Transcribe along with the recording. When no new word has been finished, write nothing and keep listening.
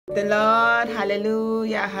The Lord,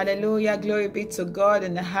 hallelujah, hallelujah, glory be to God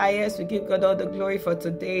in the highest. We give God all the glory for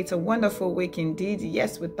today. It's a wonderful week indeed.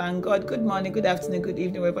 Yes, we thank God. Good morning, good afternoon, good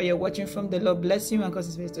evening, wherever you're watching from. The Lord bless you and cause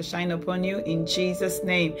His face to shine upon you in Jesus'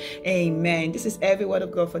 name. Amen. This is every word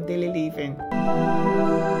of God for daily living.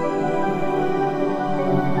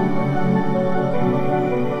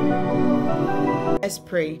 Let's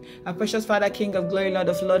pray. Our precious Father, King of glory, Lord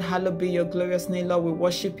of Lord, hallowed be your glorious name. Lord, we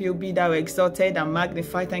worship you. Be thou exalted and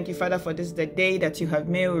magnified. Thank you, Father, for this is the day that you have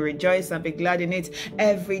made. We rejoice and be glad in it.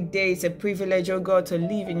 Every day is a privilege, oh God, to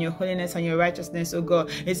live in your holiness and your righteousness, oh God.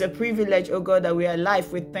 It's a privilege, oh God, that we are alive.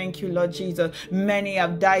 We thank you, Lord Jesus. Many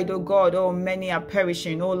have died, oh God. Oh, many are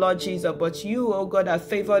perishing, oh Lord Jesus. But you, oh God, have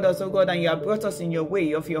favored us, oh God, and you have brought us in your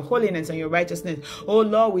way of your holiness and your righteousness. Oh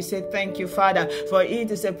Lord, we say thank you, Father, for it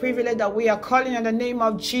is a privilege that we are calling on the name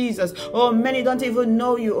of Jesus. Oh, many don't even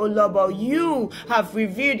know you, oh Lord, but you have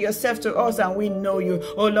revealed yourself to us and we know you,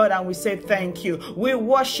 oh Lord, and we say thank you. We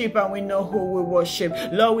worship and we know who we worship.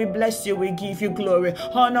 Lord, we bless you. We give you glory,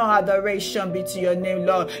 honor, adoration be to your name,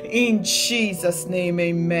 Lord, in Jesus' name,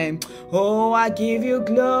 amen. Oh, I give you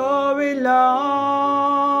glory, Lord,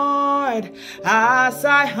 as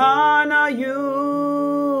I honor you.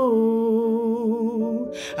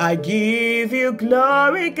 I give you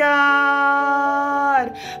glory,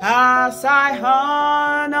 God, as I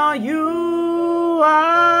honor you.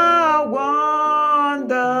 Are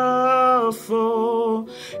wonderful.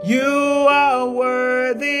 You are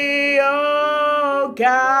worthy, oh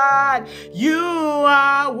God. You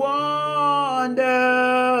are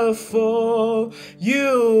wonderful.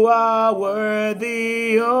 You are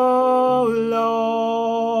worthy, oh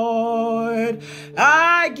Lord.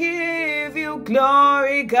 I give you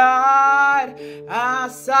glory, God,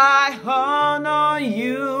 as I honor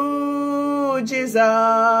you,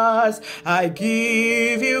 Jesus. I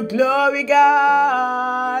give you glory,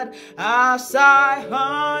 God, as I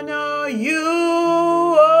honor you.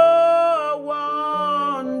 Oh,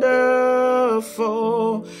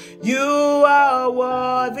 wonderful. You are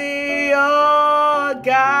worthy, oh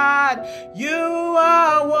God. You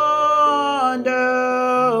are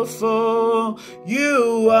wonderful.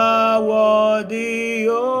 You are worthy,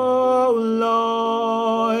 oh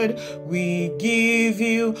Lord. We give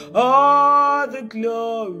you all the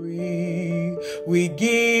glory. We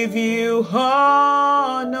give you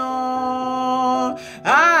honor.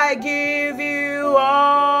 I give you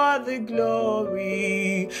all the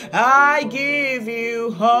glory. I give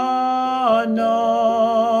you honor.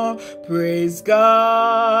 Praise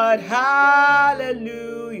God, hallelujah.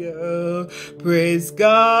 Praise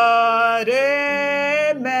God,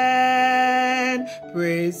 amen.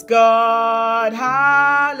 Praise God,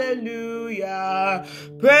 hallelujah.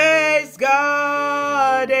 Praise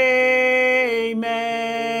God, amen.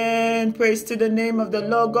 Praise to the name of the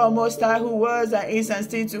Lord God Most High, who was and is and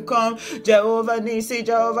still to come. Jehovah Nissi,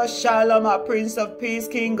 Jehovah Shalom, our Prince of Peace,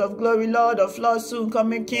 King of glory, Lord of Lords, soon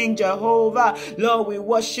coming King Jehovah. Lord, we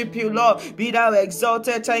worship you, Lord. Be thou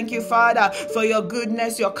exalted. Thank you, Father, for your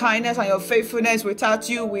goodness, your kindness, and your faithfulness. Without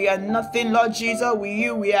you, we are nothing, Lord Jesus. With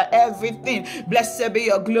you, we are everything. Blessed be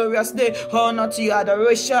your glorious name. Honor to your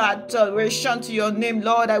adoration to your name,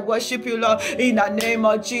 Lord. I worship you, Lord, in the name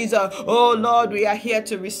of Jesus. Oh, Lord, we are here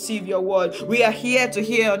to receive your word. We are here to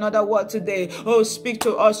hear another word today. Oh, speak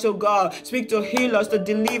to us, oh God. Speak to heal us, to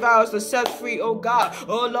deliver us, to set free, oh God.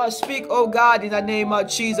 Oh, Lord, speak, oh God, in the name of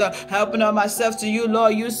Jesus. Helping on myself to you,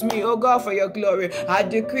 Lord. Use me, oh God, for your glory. I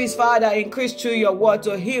decrease, Father, increase through your word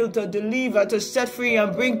to heal, to deliver, to set free,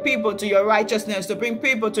 and bring people to your righteousness, to bring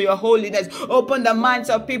people to your holiness. Open the minds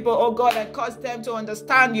of people, oh God, and cause them to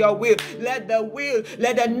understand your will. Let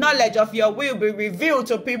the knowledge of your will be revealed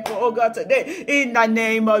to people, oh God, today, in the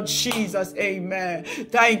name of Jesus, amen.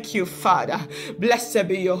 Thank you, Father. Blessed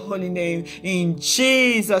be your holy name. In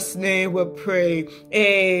Jesus' name we pray,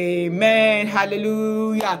 amen.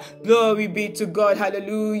 Hallelujah. Glory be to God.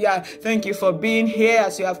 Hallelujah. Thank you for being here.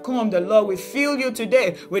 As you have come, the Lord will fill you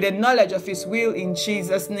today with the knowledge of his will in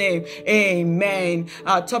Jesus' name, amen.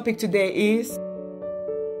 Our topic today is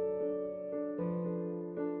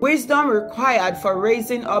wisdom required for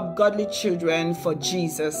raising up godly children for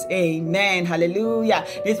Jesus. Amen. Hallelujah.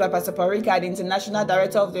 This is by Pastor Rika, the International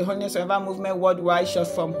Director of the Holiness Forever Movement Worldwide, short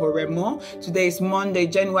from Horemo. Today is Monday,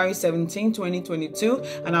 January 17, 2022,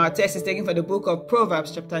 and our text is taken from the book of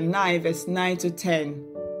Proverbs, chapter 9, verse 9 to 10.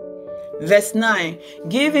 Verse 9,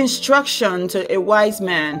 give instruction to a wise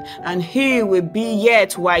man, and he will be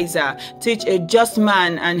yet wiser. Teach a just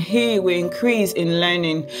man, and he will increase in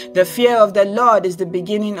learning. The fear of the Lord is the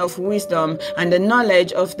beginning of wisdom, and the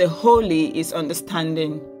knowledge of the holy is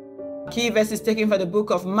understanding. Key verse is taken from the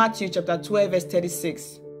book of Matthew, chapter 12, verse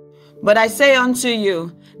 36. But I say unto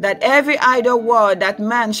you, that every idle word that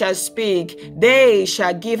man shall speak, they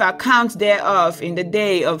shall give account thereof in the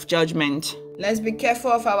day of judgment. Let's be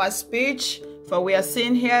careful of our speech, for we are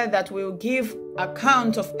seeing here that we will give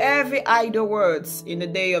account of every idle words in the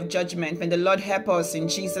day of judgment. May the Lord help us in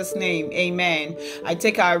Jesus' name. Amen. I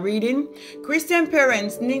take our reading. Christian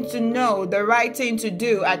parents need to know the right thing to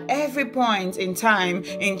do at every point in time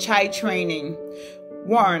in child training.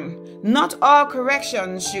 1. Not all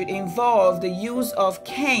corrections should involve the use of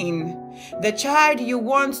cane. The child you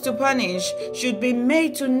want to punish should be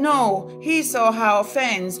made to know his or her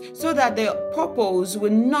offense so that the purpose will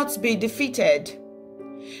not be defeated.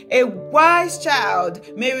 A wise child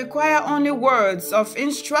may require only words of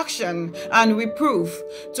instruction and reproof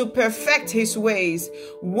to perfect his ways.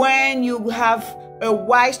 When you have a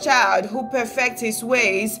wise child who perfects his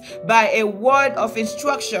ways by a word of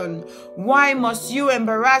instruction, why must you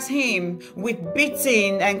embarrass him with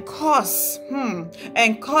beating and cause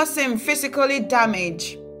him physically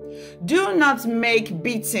damage? Do not make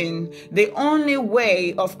beating the only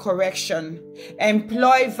way of correction.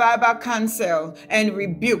 Employ verbal counsel and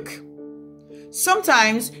rebuke.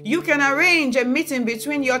 Sometimes you can arrange a meeting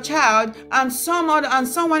between your child and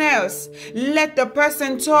someone else. Let the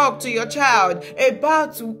person talk to your child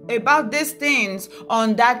about these things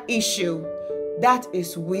on that issue. That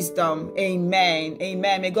is wisdom. Amen.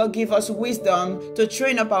 Amen. May God give us wisdom to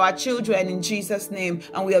train up our children in Jesus' name.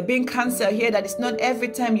 And we are being counseled here that it's not every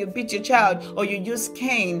time you beat your child or you use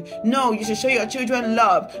cane. No, you should show your children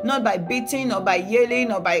love, not by beating or by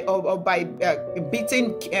yelling or by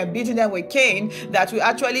beating them with cane that we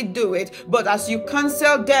actually do it. But as you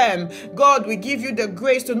counsel them, God will give you the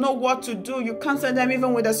grace to know what to do. You counsel them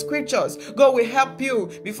even with the scriptures. God will help you.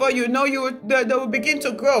 Before you know, they will begin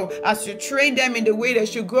to grow as you train them in the way they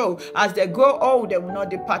should grow. As they grow old, they will not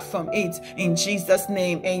depart from it. In Jesus'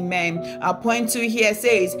 name, amen. Our point 2 here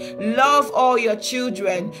says, love all your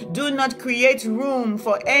children. Do not create room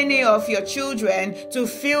for any of your children to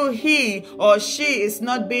feel he or she is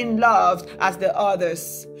not being loved as the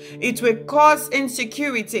others. It will cause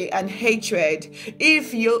insecurity and hatred.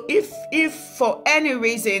 If for any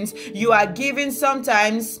reasons you are giving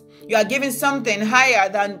something higher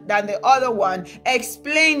than the other one,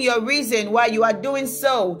 explain your reason why you are doing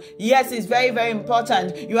so. Yes, it's very, very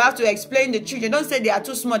important. You have to explain the children. Don't say they are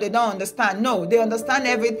too small, they don't understand. No, they understand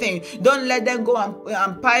everything. Don't let them go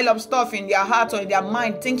and pile up stuff in their heart or in their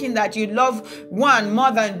mind, thinking that you love one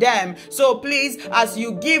more than them. So please, as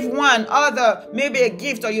you give one other, maybe a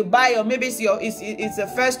gift, or you buy, or maybe it's a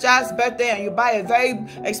first child's birthday and you buy a very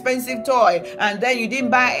expensive toy, and then you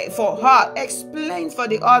didn't buy it for her, explain for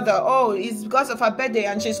the other. Oh, it's because of her birthday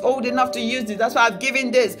and she's old enough to use this. That's why I've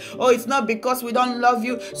given this. Oh, it's not because we don't love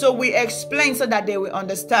you. So we explain so that they will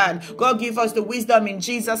understand. God give us the wisdom in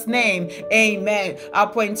Jesus' name. Amen.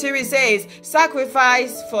 Our point 3 says,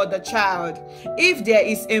 sacrifice for the child. If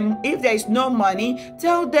there is no money,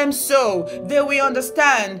 tell them so. They will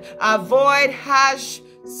understand. Avoid harsh,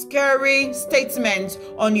 scary statements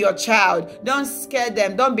on your child. Don't scare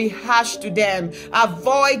them. Don't be harsh to them.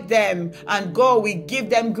 Avoid them, and God will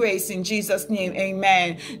give them grace in Jesus' name.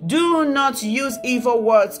 Amen. Do not use evil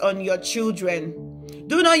words on your children.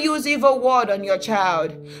 Do not use evil word on your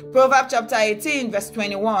child. Proverbs chapter 18 verse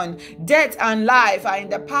 21. Death and life are in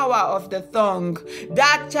the power of the tongue.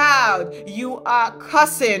 That child you are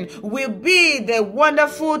cursing will be the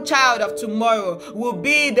wonderful child of tomorrow. Will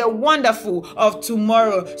be the wonderful of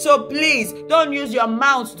tomorrow. So please don't use your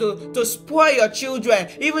mouth to spoil your children,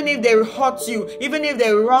 even if they hurt you, even if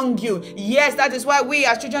they wrong you. Yes, that is why we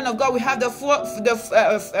as children of God, we have the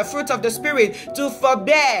fruit of the Spirit to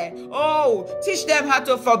forbear. Oh, teach them how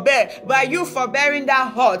to forbear. By you forbearing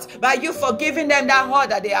that hurt, by you forgiving them that hurt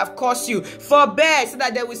that they have caused you, forbear so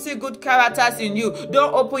that they will see good characters in you.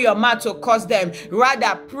 Don't open your mouth to curse them.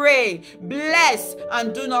 Rather pray, bless,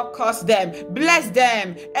 and do not curse them. Bless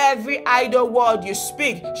them. Every idle word you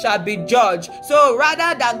speak shall be judged. So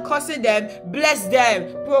rather than cursing them, bless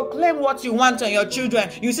them. Proclaim what you want on your children.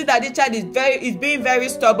 You see that this child is being very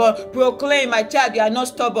stubborn. Proclaim, my child, you are not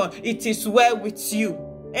stubborn. It is well with you.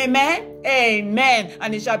 Amen. Amen.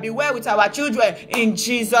 And it shall be well with our children in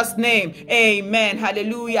Jesus' name. Amen.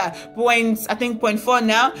 Hallelujah. Point 4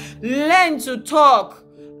 now. Learn to talk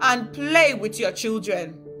and play with your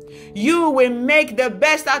children. You will make the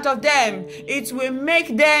best out of them. It will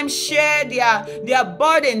make them share their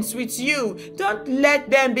burdens with you. Don't let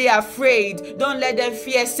them be afraid. Don't let them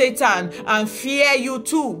fear Satan and fear you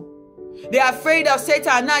too. They are afraid of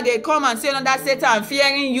Satan. Now they come and say, no, that's Satan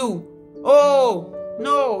fearing you. Oh,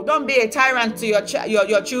 No, don't be a tyrant to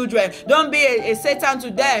your children. Don't be a Satan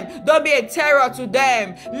to them. Don't be a terror to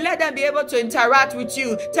them. Let them be able to interact with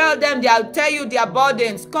you. Tell them, they'll tell you their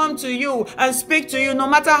burdens. Come to you and speak to you, no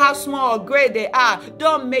matter how small or great they are.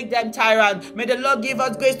 Don't make them tyrant. May the Lord give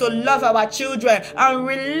us grace to love our children and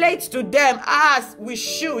relate to them as we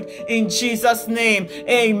should, in Jesus' name.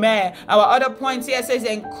 Amen. Our other point here says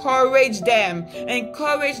encourage them.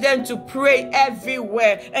 Encourage them to pray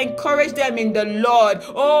everywhere. Encourage them in the Lord.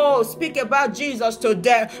 Oh, speak about Jesus to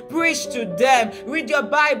them. Preach to them. Read your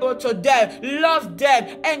Bible to them. Love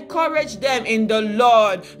them. Encourage them in the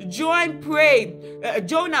Lord. Jonah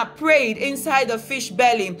prayed inside the fish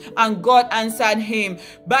belly, and God answered him.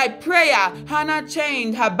 By prayer, Hannah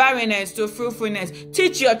changed her barrenness to fruitfulness.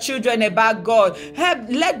 Teach your children about God.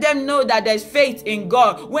 Let them know that there's faith in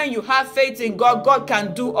God. When you have faith in God, God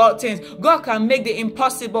can do all things. God can make the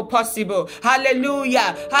impossible possible.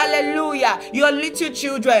 Hallelujah. Hallelujah. Your little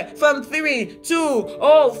children from 3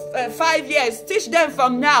 to 5 years, teach them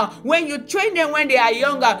from now. When you train them when they are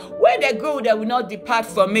younger, when they grow, they will not depart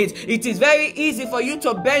from it. It is very easy for you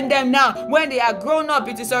to bend them now. When they are grown up,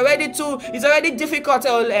 it's already difficult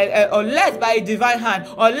or less by a divine hand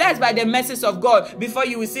or less by the mercies of God before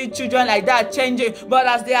you will see children like that changing. But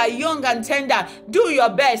as they are young and tender, do your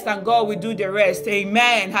best and God will do the rest.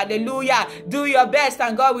 Amen. Hallelujah. Do your best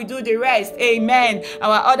and God will do the rest. Amen.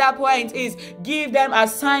 Our other point is give them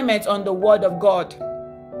assignments on the word of God.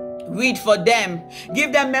 Read for them.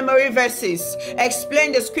 Give them memory verses.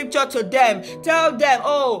 Explain the scripture to them. Tell them,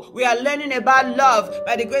 we are learning about love.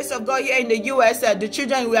 By the grace of God here in the US, the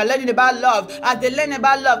children, we are learning about love. As they learn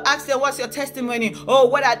about love, ask them, what's your testimony?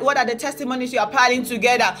 What are the testimonies you are piling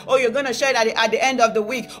together? You're going to share it at the end of the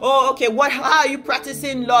week. Okay, how are you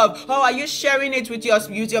practicing love? How are you sharing it with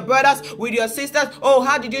your brothers, with your sisters?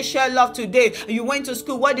 How did you share love today? You went to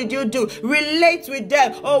school. What did you do? Relate with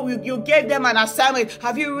them. You gave them an assignment.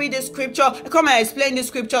 Have you read the scripture? Come and explain the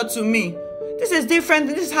scripture to me. This is different.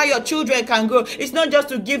 This is how your children can grow. It's not just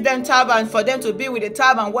to give them tab and for them to be with the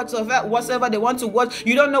tab and whatsoever they want to watch.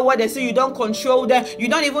 You don't know what they see. You don't control them. You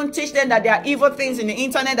don't even teach them that there are evil things in the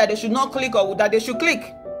internet that they should not click or that they should click.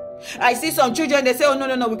 I see some children, they say,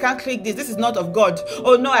 no, we can't click this. This is not of God.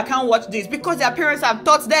 No, I can't watch this, because their parents have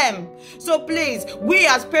taught them. So please, we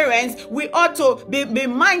as parents, we ought to be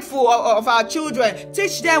mindful of our children.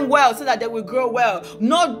 Teach them well so that they will grow well.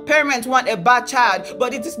 No parents want a bad child,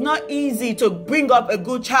 but it is not easy to bring up a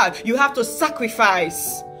good child. You have to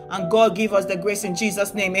sacrifice. And God give us the grace in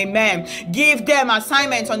Jesus' name. Amen. Give them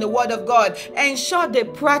assignments on the word of God. Ensure they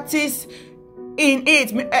practice in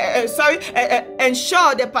it.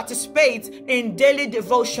 Ensure they participate in daily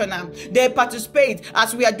devotional. They participate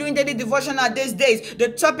as we are doing daily devotional these days. The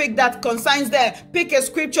topic that concerns them, pick a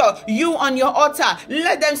scripture, you on your altar.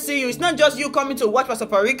 Let them see you. It's not just you coming to watch Pastor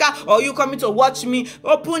Rika or you coming to watch me.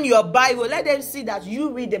 Open your Bible. Let them see that you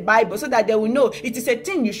read the Bible so that they will know it is a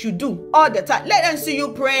thing you should do all the time. Let them see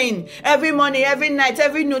you praying every morning, every night,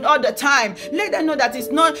 every noon, all the time. Let them know that it is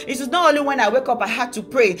not only when I wake up I have to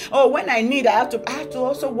pray, or when I need I have to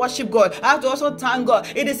also worship God. I have to also thank God.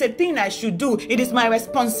 It is a thing I should do. It is my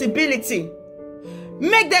responsibility.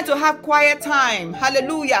 Make them to have quiet time.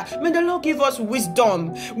 Hallelujah. May the Lord give us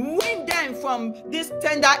wisdom. Win them from this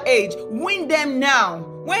tender age. Win them now.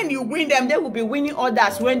 When you win them, they will be winning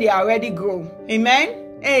others when they already grow.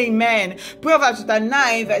 Amen. Amen. Proverbs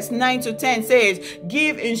 9 verse 9 to 10 says,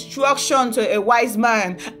 give instruction to a wise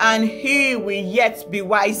man, and he will yet be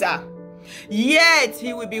wiser. Yet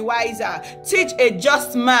he will be wiser. Teach a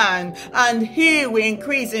just man, and he will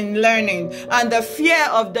increase in learning. And the fear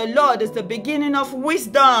of the Lord is the beginning of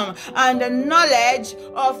wisdom, and the knowledge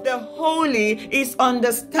of the holy is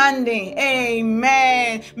understanding.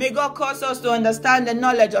 Amen. May God cause us to understand the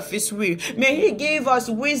knowledge of his will. May he give us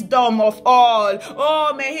wisdom of all.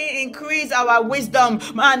 May he increase our wisdom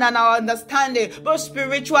and our understanding, both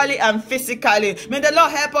spiritually and physically. May the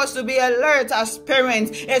Lord help us to be alert as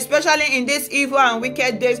parents, especially in these evil and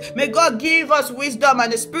wicked days. May God give us wisdom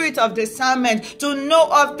and the spirit of discernment to know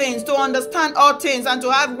all things, to understand all things, and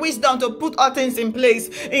to have wisdom to put all things in place.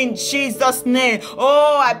 In Jesus' name.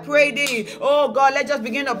 I pray thee. God, let's just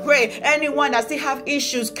begin to pray. Anyone that still have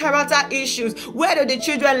issues, character issues, where do the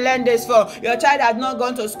children learn this from? Your child has not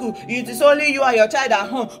gone to school. It is only you and your child at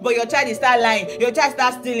home, but your child is start lying. Your child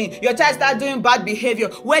start stealing. Your child start doing bad behavior.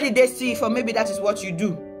 Where did they see it from? Maybe that is what you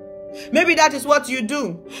do. Maybe that is what you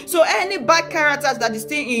do. So any bad characters that is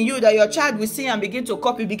still in you that your child will see and begin to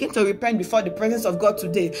copy, begin to repent before the presence of God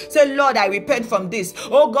today. Say, Lord, I repent from this.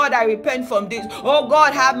 Oh God, I repent from this. Oh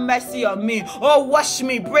God, have mercy on me. Oh, wash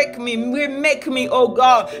me, break me, remake me, oh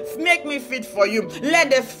God. Make me fit for you.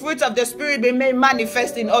 Let the fruit of the Spirit be made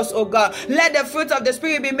manifest in us, oh God. Let the fruit of the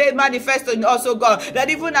Spirit be made manifest in us, oh God. That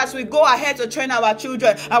even as we go ahead to train our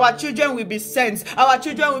children will be saints. Our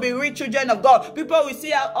children will be rich children of God. People will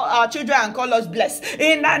see our children and call us blessed.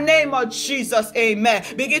 In the name of Jesus, amen.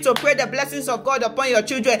 Begin to pray the blessings of God upon your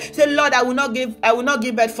children. Say, Lord, I will not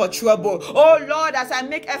give birth for trouble. Oh Lord, as I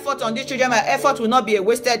make effort on these children, my effort will not be a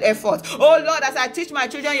wasted effort. Oh Lord, as I teach my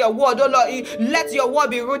children your word, oh Lord, let your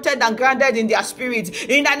word be rooted and grounded in their spirit.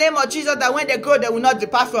 In the name of Jesus, that when they grow, they will not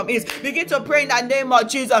depart from it. Begin to pray in the name of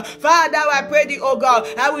Jesus. Father, I pray thee, oh God,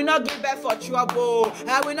 I will not give birth for trouble.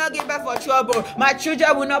 I will not give birth for trouble. My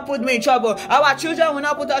children will not put me in trouble. Our children will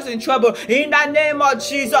not put us in trouble. In the name of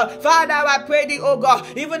Jesus, Father, I pray thee, oh God,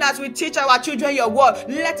 even as we teach our children your word,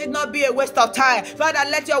 let it not be a waste of time. Father,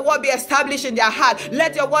 let your word be established in their heart.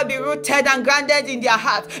 Let your word be rooted and grounded in their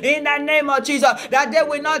heart. In the name of Jesus, that they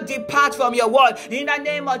will not depart from your word. In the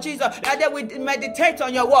name of Jesus, that they will meditate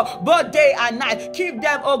on your word both day and night. Keep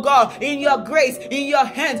them, oh God, in your grace, in your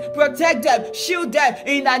hands. Protect them, shield them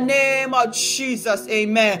in the name of Jesus.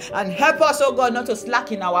 Amen. And help us, oh God, not to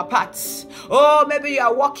slack in our paths. Oh, maybe you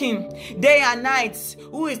are working day and night.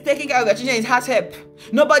 Who is taking care of your children? It has help.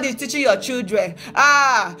 Nobody is teaching your children.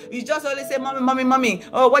 You just only say, mommy.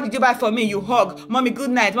 Oh, what did you buy for me? You hug. Mommy, good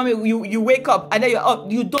night. Mommy, you wake up and then you're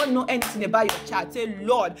up. You don't know anything about your child. Say,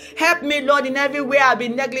 Lord, help me, Lord, in every way I've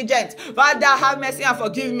been negligent. Father, have mercy and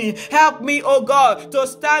forgive me. Help me, oh God, to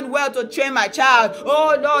stand well to train my child.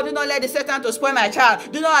 Oh Lord, do not let the Satan to spoil my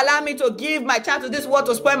child. Do not allow me to give my child to this world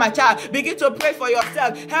to spoil my child. Begin to pray for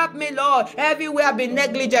yourself. Help me, Lord, everywhere I've been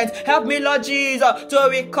negligent. Help me, Lord Jesus, to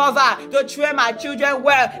recover, to train my children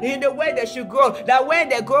well in the way they should grow, that when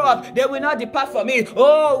they grow up they will not depart from it.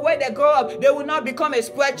 Oh, when they grow up they will not become a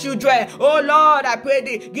spoiled children. Oh Lord, I pray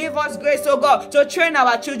thee, give us grace, oh God, to train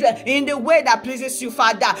our children in the way that pleases you,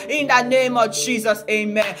 Father, in the name of Jesus.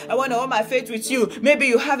 Amen. I want to hold my faith with you. Maybe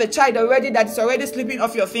you have a child already that is already slipping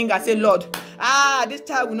off your finger. Say, Lord, this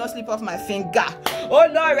child will not slip off my finger. Oh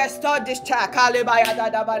Lord, restore this child.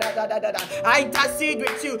 I intercede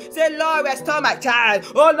with you. Say, Lord, restore my child.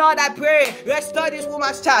 Oh Lord, I pray, restore this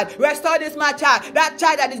woman's child, restore this man's child, that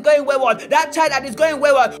child that is going wayward, that child that is going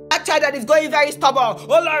wayward, that child that is going very stubborn.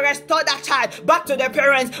 Oh Lord, restore that child back to their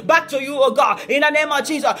parents, back to you, oh God, in the name of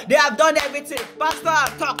Jesus. They have done everything. Pastor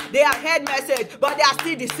have talked, they have heard message, but they are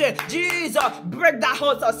still the same. Jesus, break that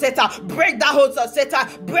hold of Satan, break that hold of Satan,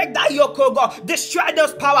 break that yoke, oh God, destroy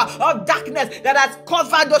those power of darkness that has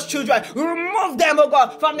covered those children. Remove them, oh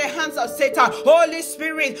God, from the hands of Satan. Holy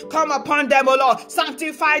Spirit, come upon them, oh Lord,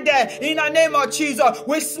 sanctify them in the name of Jesus.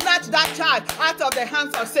 We snatch that child out of the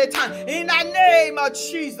hands of Satan in the name of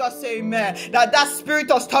Jesus. Amen. That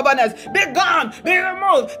spirit of stubbornness be gone, be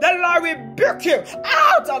removed. The Lord rebuke you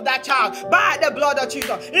out of that child by the blood of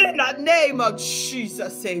Jesus in the name of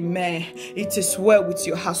Jesus. Amen. It is well with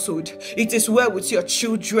your household. It is well with your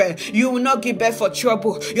children. You will not give birth for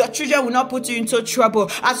trouble. Your children will not put you into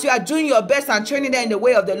trouble. As you are doing your best and training them in the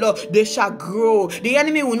way of the Lord, they shall grow. The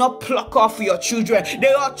enemy will not pluck off your children.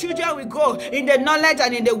 Your children will grow in the knowledge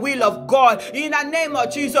and in the will of God. In the name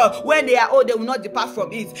of Jesus, when they are old, they will not depart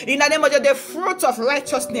from it. In the name of Jesus, the fruit of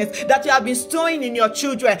righteousness that you have been sowing in your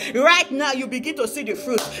children, right now you begin to see the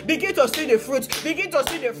fruit. Begin to see the fruit. Begin to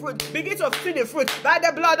see the fruit. Begin to see the fruit by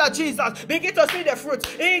the blood of Jesus. Begin to see the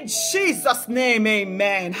fruit in Jesus' name.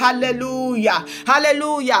 Amen. Hallelujah.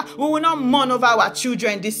 Hallelujah. We will not mourn over our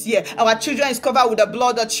children this year. Our children is covered with the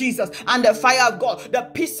blood of Jesus and the fire of God, the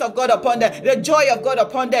peace of God upon them, the joy of God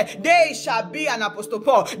upon them. They shall be an Apostle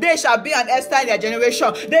Paul. They shall be an Esther in their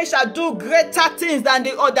generation. They shall do greater things than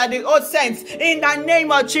the old saints. In the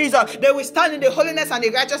name of Jesus, they will stand in the holiness and the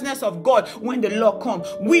righteousness of God when the Lord comes.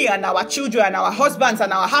 We and our children and our husbands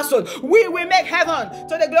and our household, we will make heaven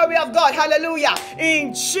to the glory of God. Hallelujah.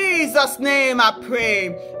 In Jesus' name I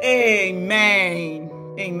pray. Amen.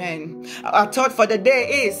 Amen. Our thought for the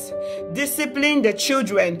day is discipline the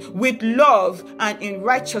children with love and in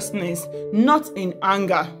righteousness, not in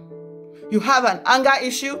anger. You have an anger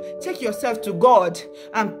issue, take yourself to God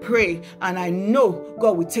and pray. And I know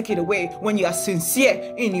God will take it away when you are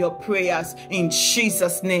sincere in your prayers. In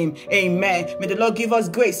Jesus' name, amen. May the Lord give us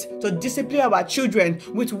grace to discipline our children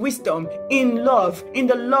with wisdom, in love, in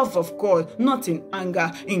the love of God, not in anger.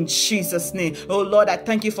 In Jesus' name. Oh Lord, I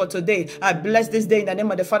thank you for today. I bless this day in the name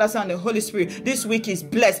of the Father, Son, and the Holy Spirit. This week is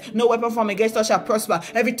blessed. No weapon formed against us shall prosper.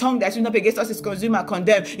 Every tongue that is not against us is consumed and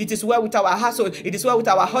condemned. It is well with our household. It is well with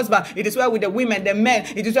our husband. It is well with the women, the men.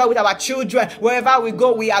 It is well with our children. Wherever we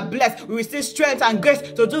go, we are blessed. We receive strength and grace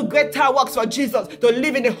to do greater works for Jesus, to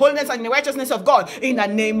live in the holiness and the righteousness of God in the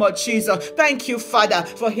name of Jesus. Thank you, Father,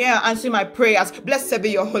 for hearing and answering my prayers. Blessed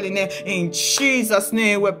be your holy name. In Jesus'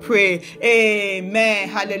 name we pray. Amen.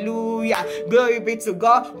 Hallelujah. Glory be to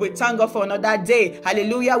God. We thank God for another day.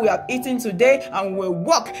 Hallelujah. We have eaten today and we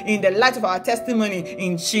walk in the light of our testimony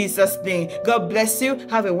in Jesus' name. God bless you.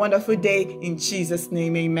 Have a wonderful day in Jesus'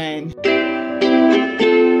 name. Amen.